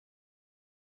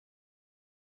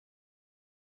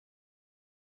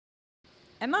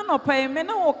Ena no pa me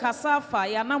na wo kasa fa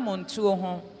ya na montuo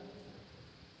ho.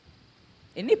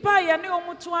 Enipa ya ne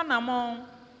omutu anamon.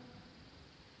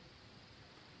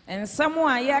 Ensamo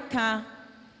ayaka.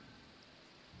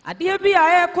 Ade bi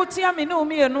a ekotia me ne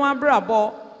omienu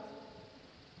abrabo.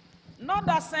 No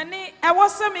da sani e wo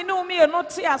se me ne omienu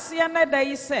te ase na da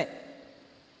yi se.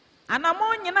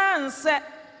 Anamon nyina nse.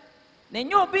 Na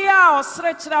nye obi a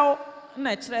osre kira wo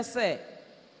na kire se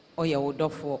oye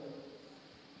wodofo.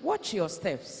 Watch your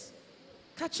steps.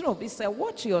 Catch up, he said,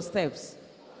 watch your steps.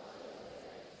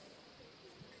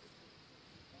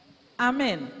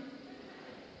 Amen.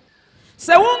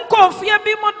 Se won kofie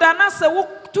bi mo dana se wo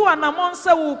tu anamon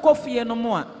se wo kofie no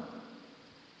mo a.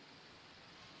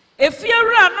 Efie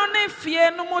wura no na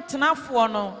efie no mo tenafo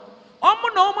no. Omo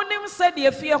na omo nim se de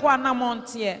efie ho anamon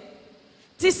te.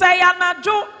 Ti se ya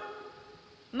najo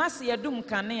na se yadum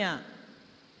kane a.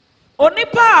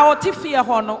 Onipa a otifie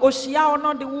ho no ohia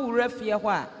ono de wura fie ho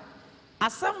a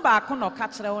asamba ko no ka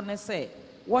kire wo ne say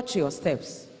watch your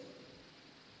steps.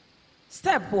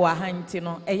 Step wa hanti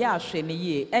no eya ahwe ne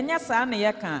yie enya saa ne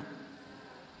ye ka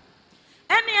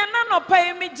ene na no pa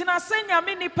emi gina senya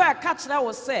me nipa ka kire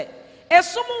wo say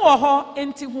esum wo ho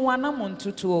enti hu anam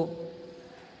ntutuo.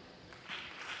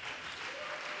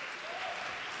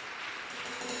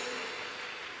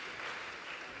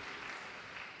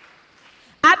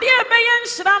 Ade ebeyen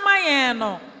shrama yen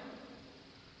no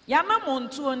ya na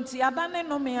montu onti adane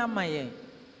no me amaye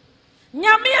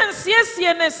nyame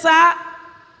ensiesie ne sa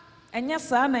enya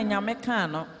sa na nyame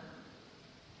kan no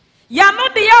ya no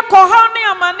de yakoha ne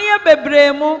amane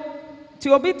bebremu ti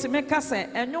obi timi ka se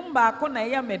enwum ba ko na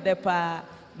ye medepa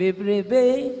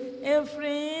bebrebe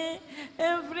every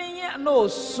no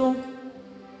so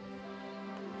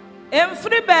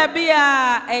emfri baby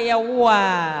a eye wo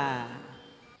a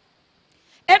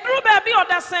Edru baby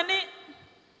odaseni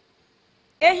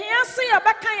ehia se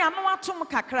yabaka ya no atom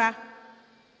kakra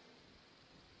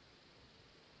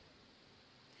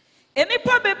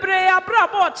enipa bebre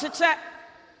abrabo cheche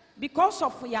because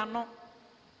of ya no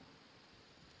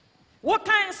what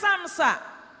kind samsa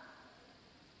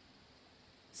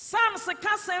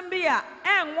kasembia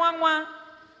enwanwa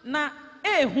na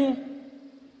ehu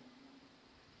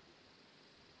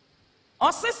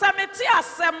osisa meti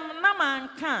asem na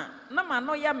manka na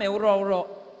mano ya mewrowro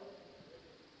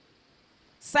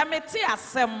sameti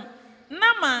asem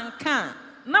na manka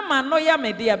na mano ya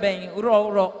media ben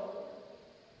rowro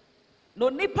no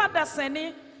nipa da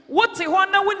seni woti ho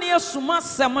na woni asuma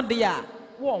asem de a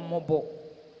wo mobo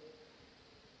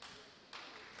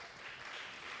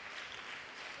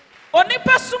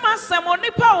onipa suma asem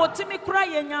onipa otimi kura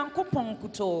ye nyankopon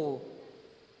kuto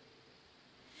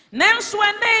Nenso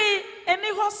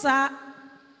eni hosa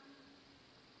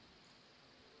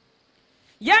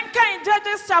Yanka in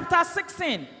Judges chapter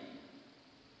 16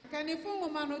 Kanifo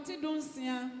womanoti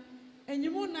dunsia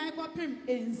enyimu nan kwapem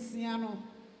ensia no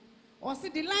osi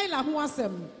Delilah ho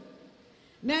asem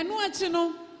na enu achi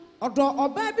no odo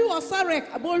oba bi wo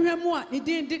Sarek abohwemu a ne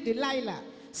din di Delilah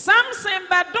Samson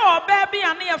bedo oba bi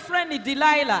ane ye friend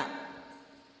Delilah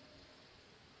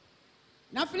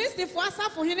Na Filistifo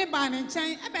asafo hene ba ne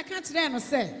nchen ebeka kire no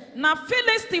se na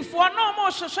Filistifo no mo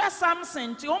hwehwe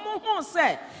Samson ti omo hu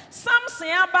se Samson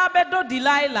aba bedo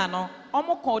Delilah no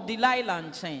omo ko Delilah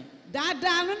nchen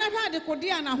dada no na hwa de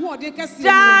kodi na ho ode kase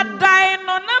dada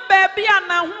no na ba bia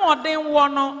na ho ode wo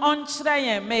no onkyere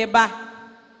yen meba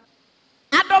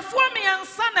adofo mi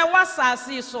ansa na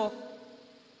wasase so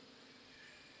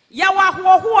ya wa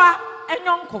hohoa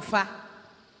enyonkofa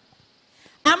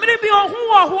amiri bi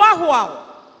ohun hohoa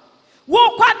wo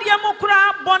kwade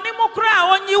mukra boni mukra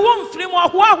onyi wo mfiri mo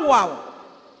hohoa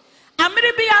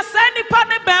amiri bi asani pa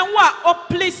ne ben wa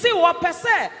oplisi wo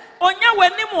pese onya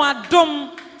wani mu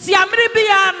adom ti amiri bi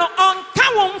ya no onka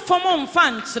wo mfom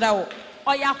mfa nkyere wo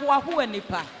oya hohoa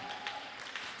nipa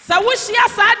sa wushia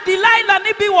sa Delilah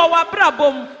ni bi wo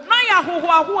wabrabom no ya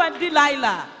hohoa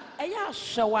Delilah eya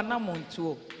hwe na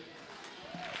montuo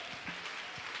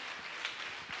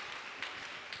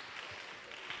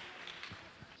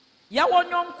ya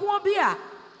wonyonko bi a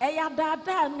eya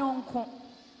dada nyonko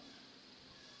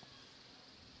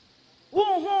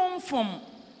wo mfom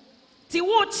ti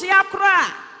wo chia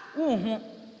kra wo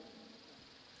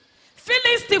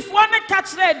Filistifo ne ka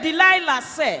kire Delilah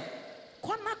se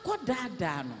kona ko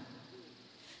dada no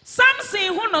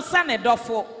Samson hu no sane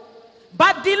dofo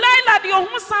but Delilah de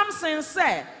hu Samson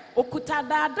se okuta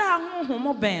dada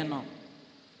honhom ben no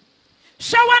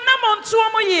hwawa na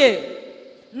montuo mo ye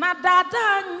na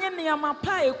dada nye ne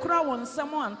amapa ekura won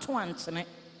nsem anto ankyene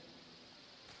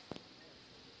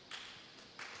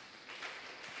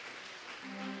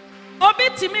obi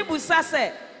timi busa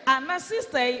se ana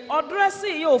sister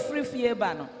odresi ye ofri fie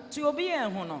ba no ti obi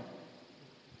enhu no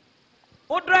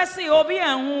odresi obi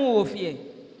enhu ofie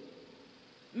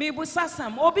mi bu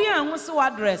sasam obi enhu se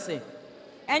wadresi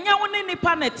enya wo ne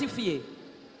nipa na tifie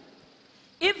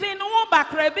even wo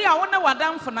bakra bi a wo ne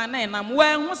wadamfo na na wo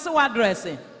enhu se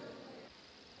wadresi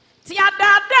ti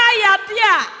adada ya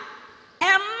dia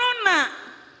enno na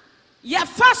ya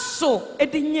faso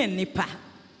edinye nipa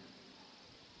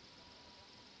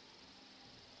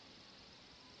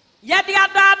ya dia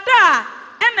dada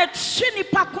ena twi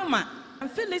nipa kuma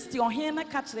Philistine ohen na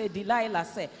katre Delilah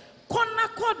say kona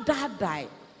ko dadai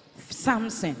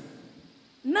Samson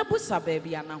na busa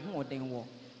baby ana hoden wo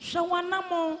hwe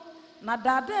wanamo na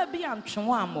dada bi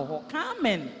antwe amo ho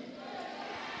amen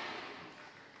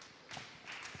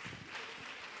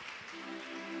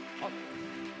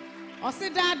Ose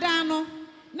dada no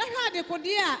na hwa de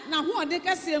kodia na ho de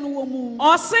kase no wo mu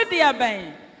ose de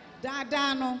ben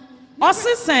dada no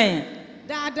ose sen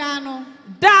dada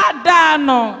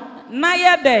no na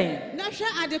ye den na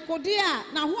hwa ade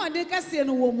kodia na ho de kase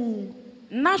no wo mu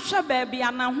na hwa baby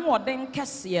ana ho de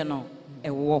nkese no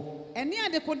ewo ene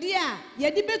ade kodia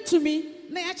ye de betumi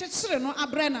na ya kyekere no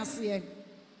abre na se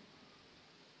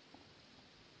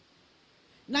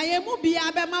na ye mu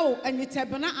bia be ma wo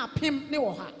anyitebena apem ne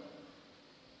wo ha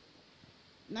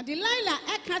na Delilah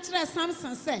katre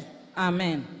Samson say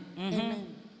amen amen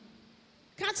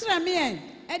katre me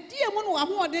edie mu no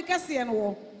ho de kase no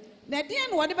wo na edie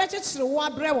no wo de be kyekere wo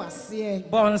abre wase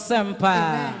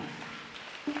bonsempa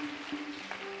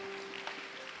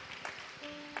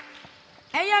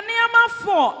eya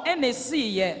niamafo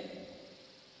enesiye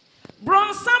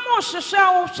bronsamo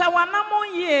hwehwe hwawanamo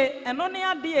ye eno ne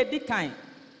ade edikan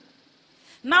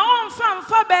na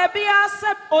onfa baby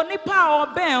asep onipa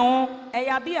oben o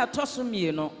eyade etoso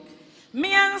mieno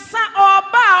miensa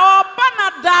oba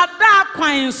na dada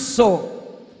kwan so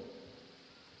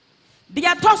de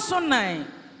etoso nan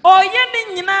oye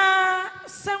ni nyina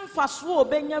semfaso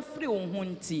obenya firi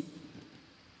ohunti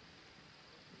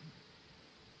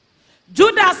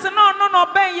Judas no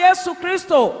ben Yesu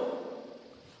Kristo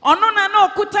ono na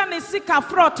okuta ne sika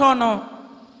froto no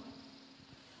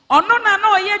ono na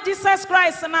oye Jesus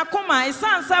Christ na kuma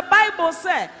isansa Bible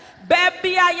say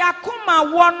baby ayakuma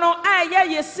wono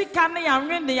aye yesika ne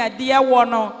yanwe ne yade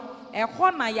wono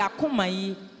eho na yakuma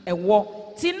yi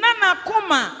ewo tinana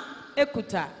kuma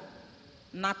ekuta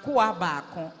na koa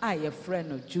baako aye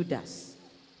friend of Judas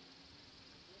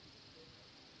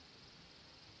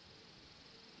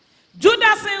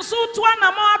Judas nso tuwa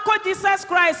na mo akọ Jesus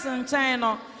Christ nkyɛn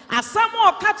no asam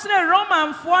o ka kyerɛ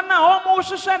Romanfo na ɔmo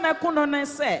hwehwɛ na kuno ne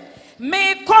sɛ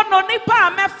me kɔ nipa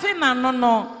a mɛfe na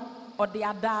no ɔde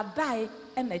adaadae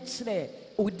na kyerɛ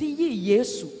odi yi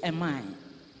Yesu ɛman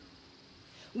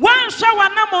wanhwɛ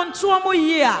wanam ntuo mo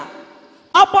yi a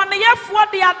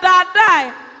ɔbɔneyɛfo de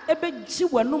adaadae ebegyi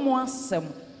wanum asɛm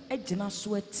agyina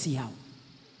so atia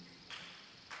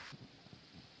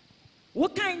wo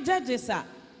kan Judges a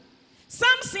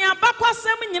Samson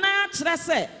abakwasem nyina kyerɛ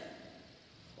sɛ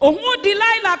ohu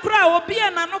Delilah kra obi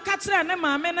na no ka kyerɛ ne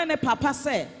maame ne papa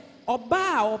sɛ oba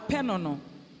a opɛ no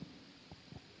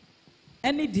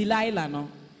ɛne Delilah no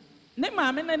ne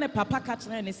maame ne papa ka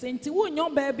kyerɛ ne sɛ nti wo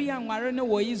nyɔ ba bi anware ne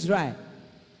wɔ Israel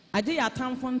agye ya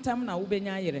tamfo ntam na wo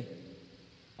benya yere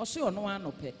ɔso ɔno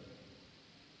anopɛ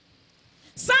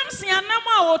Samson anam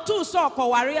a otu so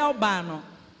ɔkɔware ɔba no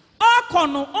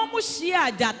ɔkɔ no ɔmo hyia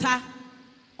agyata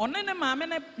one ne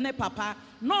maame ne papa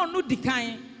no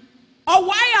dikan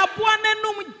ɔwai aboa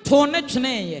nanum to ne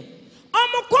tweneye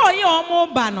ɔmokɔ ye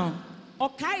ɔmo ba no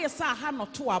ɔkae sɛ ha no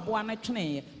to aboa ne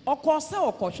tweneye ɔkɔ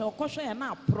sɛ ɔkɔhwɛ ye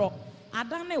na apro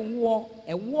ada ne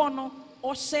ɛwo no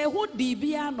ɔhyɛ ho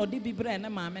dibia no de bibre ne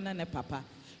maame ne papa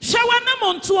hwɛ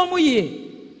wanam nto ɔmo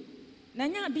ye na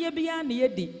nya de bia ne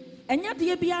yedi enya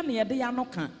de bia ne yede ya no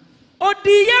ka odi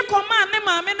ye kɔma ne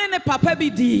maame ne papa bi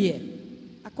di ye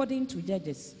according to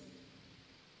Judges.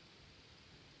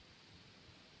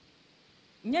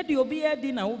 Nye di obi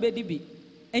edi na ubedi bi.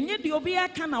 Enye di obi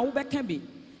aka na ubeka bi.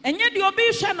 Enye di obi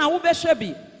hwe na ubehwe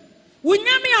bi.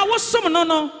 Wunyame a wosom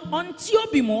no onti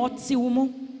obi mo oti wo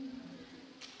mu.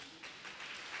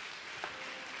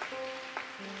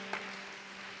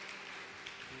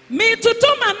 Mi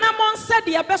tutuma na mon se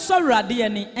de ebeso wrade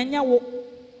ani enye wo.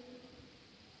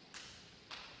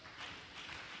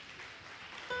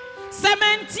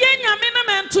 Sementie nyame na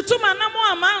mentutuma na mo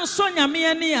ama nso nyame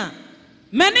ani a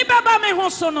mani baba me ho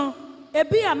so no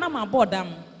ebi anam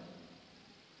abodam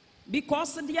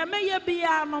because de meye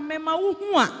bia no mema wo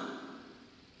hu a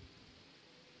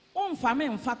onfa me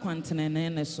mfa kwantenene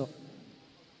ne so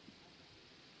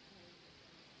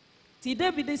ti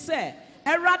David say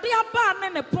Erade aba ne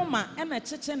ne poma e na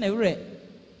cheche ne wre.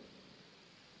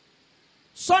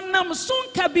 So nam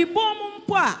sun ka bi bom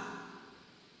mpo a.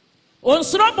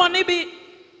 Onsoro bone bi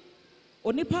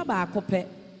onipa ba akope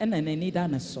e na nani da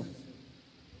ne so.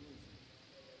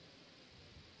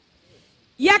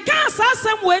 Yaka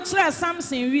asasem we kire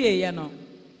Samson wie ye no.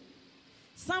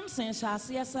 Samson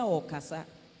shase yesa o kasa.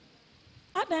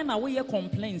 Adan na we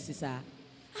complaints sa.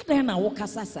 Adan na wo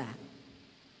kasa sa.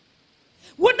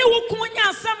 Woni wo kunya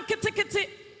asam kitikiti.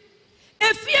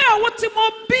 Efia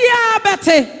wotimo bia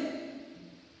bete.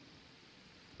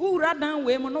 Ura dan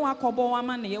we mu no akobo wa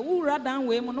mane ye. Ura dan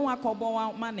we mu no akobo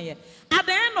wa mane ye. At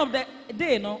the end of the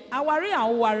day no, aware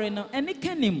aware no, eni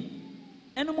kanim.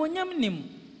 Eno monyam nim.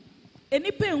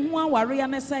 Eni pe hu aware ya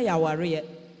ne say aware ye.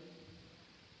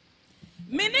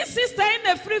 Mini sister in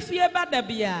the free fie ba da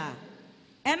bia.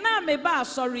 Ena me ba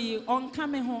sorry onka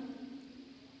me ho.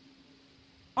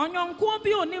 Onyonko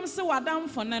bi onim se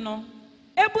wadamfo ne no.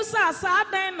 Ebusa asa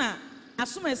adan na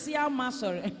asomasi ama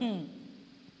sorry.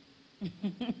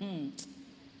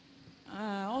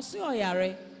 Osi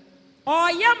oyare.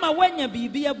 Oyama wanya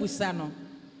bibi abusa no.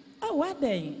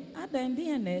 Adan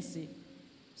di na esi.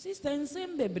 Sister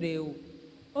nsem bebre o.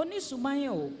 Oni suman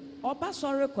o. Oba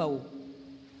sorry kwa o.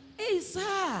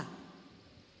 Sir.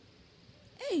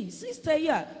 Hey, sister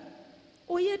ya.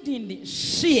 Oye dindi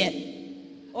shit.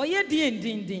 Oye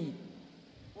dindi.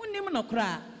 Unim no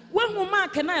kra. When hu ma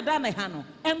kana da na ha no.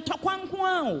 Entokwanko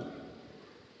o.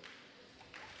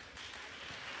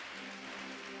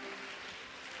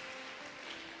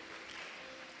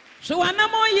 So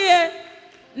anamoye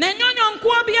na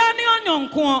nyonyonko bia ne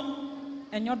onyonko.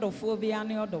 Enyodofo bia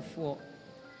ne odofo.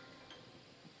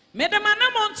 Medemana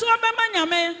montu obema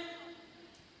nyame.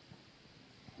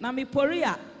 Na mi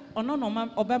poria ono no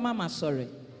obema ma sorry.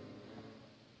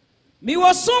 Mi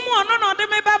wosumu ono no de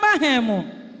me baba hemu.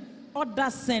 Oda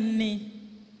senni.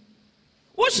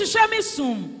 Wo hihye mi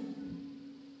sum.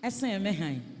 Esen me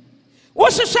han. Wo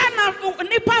hihye na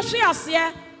nipa hwe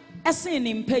ase esen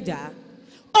ni mpaja.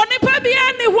 Onipa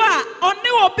bia ni ho a oni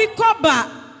obi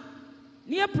koba.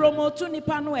 Ni promote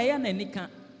nipa no eye na nika.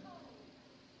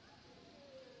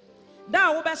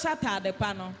 Da wo be shatade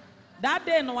pa no. That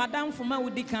day no wadam fuma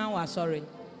wudi kan wa sorry.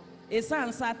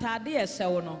 Esan satade e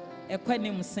hyew no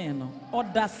ekwanim sen no.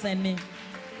 Oda seni.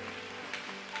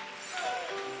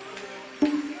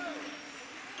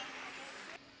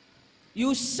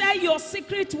 You share your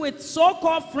secret with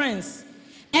so-called friends.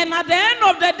 And at the end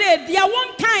of the day, there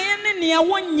won't kind any near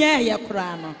 1 year ya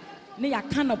krano. Ni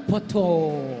akana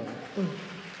poto.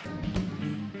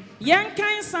 Young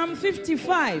kind Psalm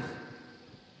 55.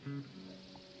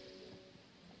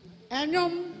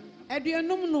 Enyom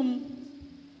eduenum num.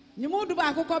 Nyimudu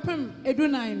ba akokopem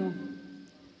edunan no.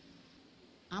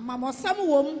 Amamosam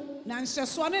wom na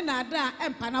nhyeso ne na ada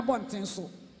empa na bonten so.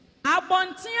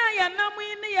 Abonten ya namu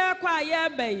ni ya kwa ya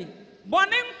bai.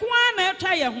 Bone nkoa na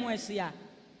etwa ye ho ahia.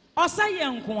 Osa ye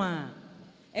nkoa.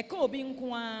 Eka obi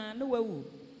nkoa na wawu.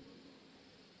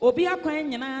 Obi akwan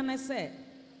nyina na se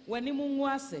wani mu nwu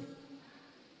ase.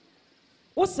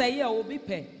 Wo se ye obi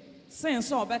pe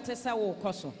sense obete se wo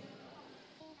koso.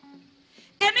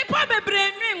 Enipa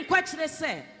bebre nwi nkwakire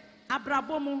se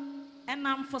abrabomu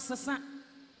enam fosesa.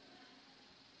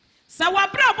 Sa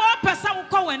wabrabo pesa wo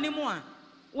kɔ wani mu a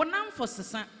wonam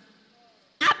fosesa.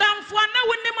 Adamfo na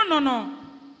wonim no no.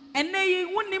 Ene yi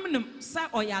wonim nim sa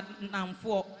oya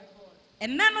namfo.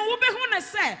 Ene no wo behu ne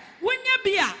se wonya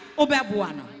bia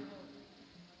obeboa no.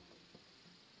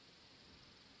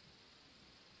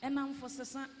 Enam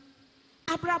fosesa.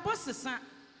 Abrabo sesa.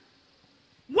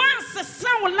 Once sa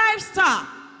wo lifestyle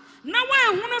na wa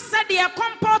ehunu se de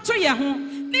comport to ye ho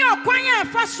ne okwan ya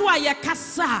fa so a ye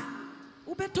kasa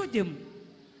ubeto dem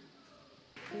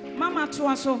mama to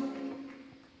aso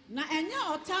Na enya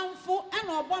otamfo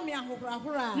ena obọ me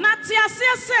ahohorahora na ti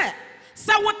ase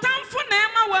se wotamfo na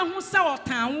ema wa hu se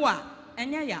otanwo a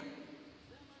enya ya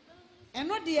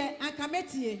eno de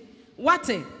ankametie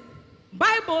wate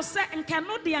Bible say nka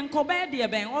no de nkoba de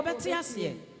ben obete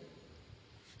ase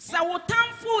se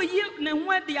wotamfo yi ne ho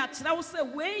ade a kire wo se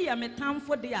we ye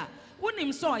metamfo de a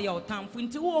wonim so ye wotamfo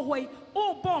nti wo hoi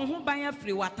o bo ho ban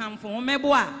afri watamfo ho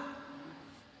mebo a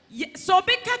so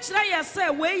be catch ya say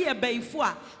we ye baifo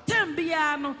a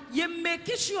tembia no ye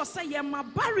make sure say ye ma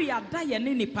barrier da ye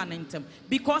ne nipa nentem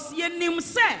because ye nim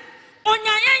say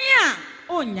onyayen a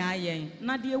onyayen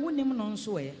na de wunim no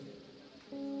nso ye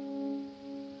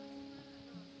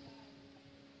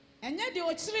enya de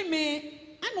ochiri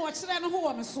me ana ochire no ho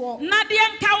wo me so na de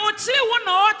nka ochiri wo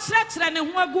na ochire ne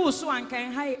ho agu so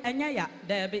ankan ha enya ya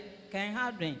da be kan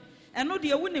ha dwen eno de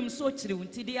wunim so ochiri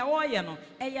nti de wo ye no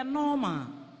eye normal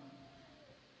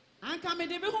Anka me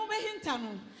de be ho be hinta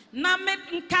no. Na me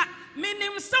nka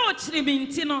menim se o chiri me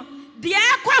nti no de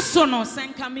ekwaso no se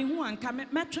nka me hu anka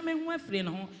metwe me hu afiri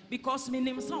no because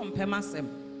menim se on pemasem.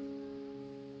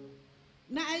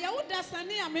 Na eyawo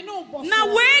dasani a me no boso. Na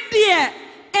we de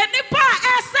enipa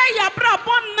ese yabra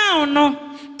bon now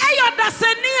no eyo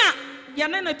dasani a ye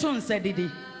ne to nsa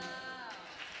didi.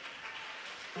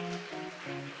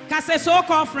 Kase so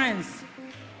called friends.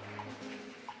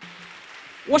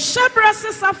 Wo shabra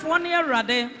sesafo ne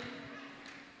erade.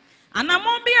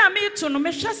 Anamon bi ami to no me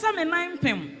hwesa me nan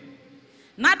pem.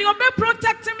 Na de obe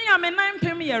protect me a me nan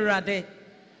pem ye erade.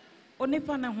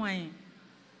 Onipa na hwan.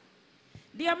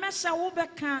 De amesha wo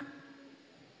beka.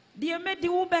 De emedi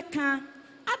wo beka.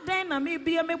 Adan na me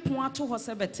bia me pon ato ho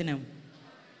se betenem.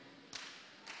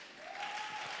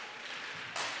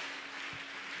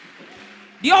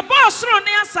 The obosro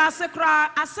ne asase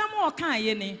kra asem o kan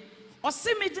ye ni ose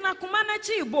me gina kuma na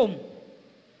chi bom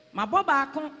mabo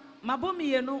baako mabo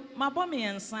mienu mabo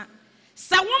miensa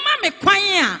sa woma me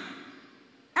kwan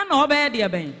a na obe de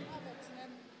ben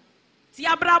ti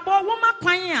abrabo woma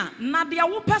kwan a na de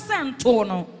wo percento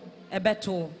no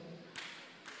ebeto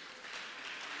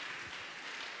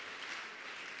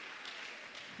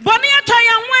boni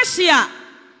ataya nwahia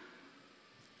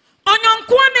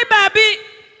onyonko ni baabi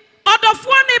odofo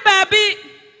ni baabi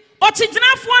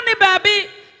ochiginafo ni baabi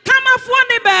kamafo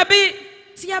ni baabi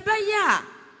ti abaya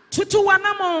tutu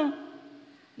wanamo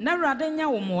na rade nya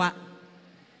womoa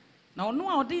na ono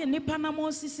a ode nipa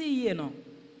namo sisi yie no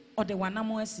ode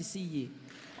wanamo asisi yie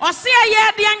ose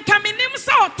ye de anka menim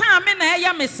se otan me na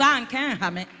eye me sa anka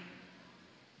ha me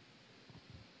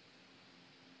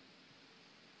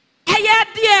eye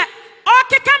de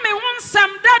okeka me ho nsam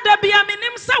dada bia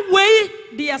menim se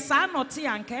wei de sa note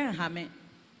anka ha me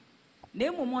na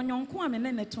emomonyonko a me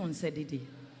ne to nsa didi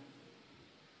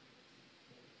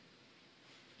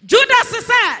Judas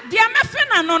said, "Dear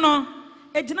mefena no no,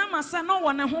 ejina masa no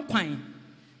wona ho kwan.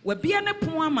 Wa bia ne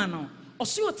pon ama no,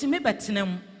 oso otime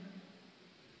betenem.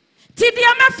 Ti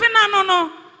dear mefena no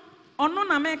no, ono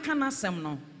na me ka na sem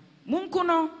no. Munku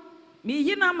no, me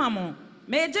yi na mamo,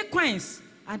 me je kwans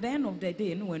at the end of the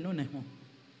day no we no ne ho.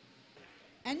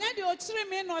 Enya de ochire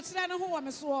me no ochire ne ho wo me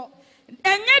so.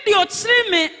 Enye de ochire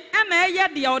me na eye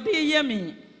de ode ye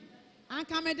me.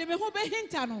 Anka me de me ho be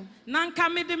hinta no. Na anka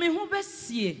me de me ho be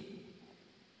sie.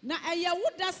 Na eyawo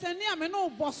dasani a me no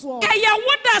boso.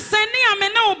 Eyawo dasani a me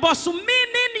no boso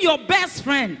meaning your best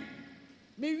friend.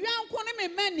 Me wianko ne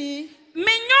me mani.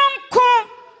 Me nyonko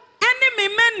ene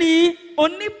me mani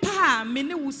onipa me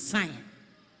ne wusan.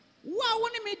 Wa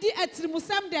woni me di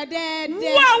atirimusam de.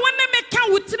 Wa woni me ka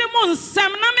wutirimu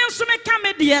nsam na me nso me ka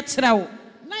me de ekyerewo.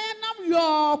 Na yanam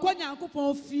yo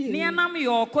konyankopon fie. Na yanam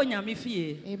yo konyame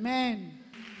fie. Amen.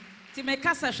 Ti me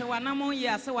kasa hwe wanam ye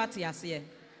ase wate ase.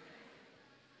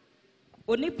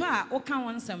 Onipa o ka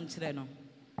won nsam kyere no.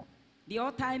 De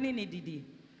o tai ne didi.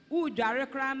 U dware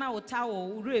kra na o ta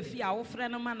wo refi a wo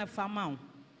frɛ no ma ne fama wo.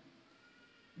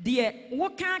 De wo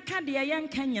ka de ye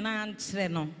nka nyina nkyere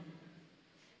no.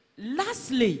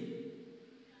 Lastly,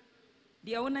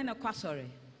 de wo na kwasore.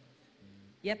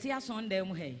 Yete ason da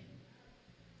mu he.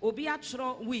 Obi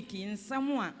atro week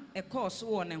nsam a e course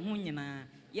wo ne ho nyina.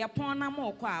 Ye pon na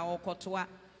mo kwa a okotoa.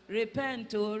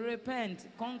 Repent, oh, repent.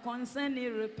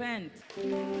 Concerning repent.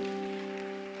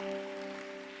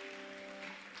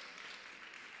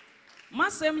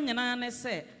 Masem nyina ne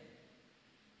se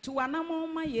to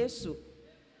wanamo ma Yesu.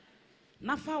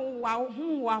 Nafa wa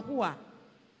hu wa ho a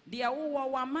de wo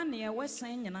wa ma ne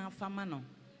wesan nyina fa ma no.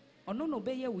 Ono no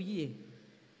be ye wo yie.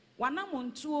 Wanamo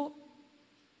ntuo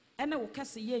ene wo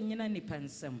kase ye nyina ni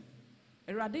pensem.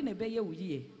 Erade ne be ye wo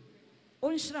yie.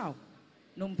 Onhiraw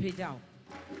no mpejao.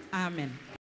 Amen.